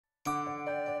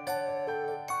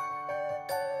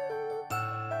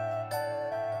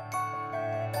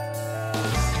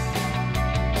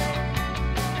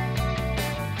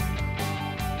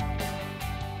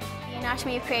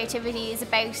Anatomy of Creativity is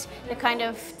about the kind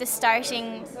of the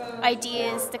starting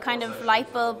ideas, the kind of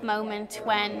light bulb moment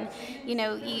when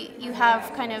you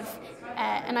have kind of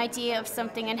an idea of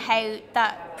something and how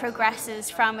that progresses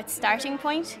from its starting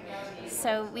point.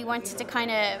 So we wanted to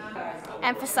kind of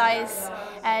emphasize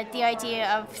the idea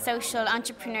of social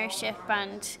entrepreneurship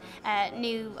and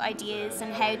new ideas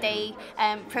and how they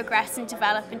progress and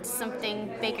develop into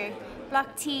something bigger.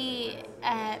 Block T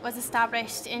was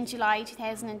established in July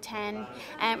 2010.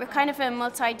 We're kind of a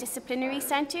multidisciplinary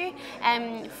centre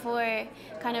for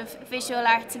kind of visual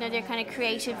arts and other kind of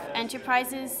creative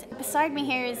enterprises. Beside me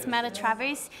here is Mela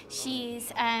Travers.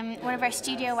 She's one of our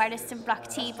studio artists in Block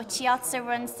T, but she also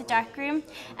runs the darkroom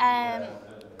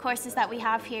courses that we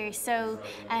have here. So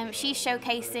she's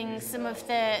showcasing some of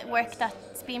the work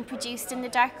that's being produced in the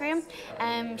darkroom.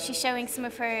 She's showing some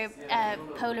of her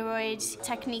Polaroid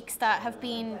techniques that have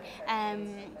been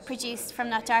produced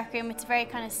from that darkroom. It's a very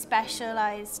kind of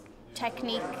specialised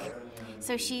technique.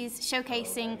 So she's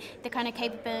showcasing the kind of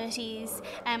capabilities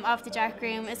of the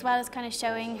darkroom, as well as kind of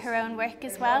showing her own work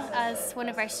as well as one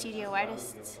of our studio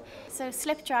artists. So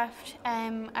Slipdraft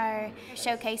are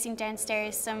showcasing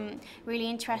downstairs some really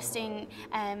interesting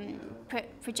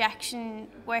projection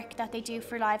work that they do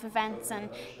for live events, and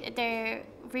they're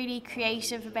really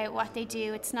creative about what they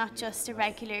do. It's not just a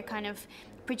regular kind of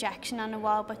projection on a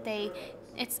wall, but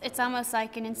it's almost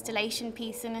like an installation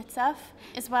piece in itself.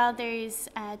 As well, there's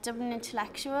Dublin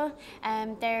Intellectual.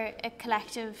 They're a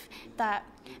collective that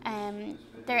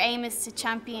their aim is to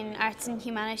champion arts and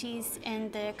humanities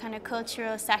in the kind of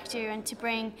cultural sector and to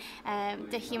bring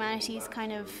the humanities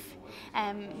kind of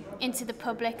into the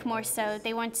public more so.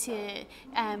 They want to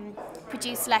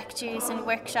produce lectures and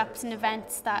workshops and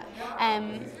events that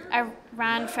are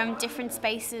ran from different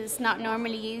spaces not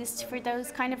normally used for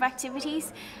those kind of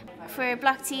activities. For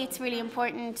Block T, it's really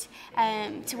important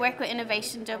to work with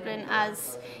Innovation Dublin,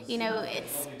 as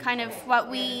it's kind of what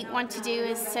we want to do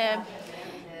is to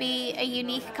be a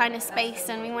unique kind of space,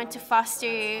 and we want to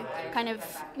foster kind of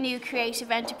new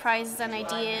creative enterprises and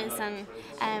ideas, and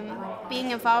being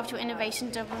involved with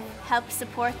Innovation Dublin helps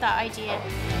support that idea.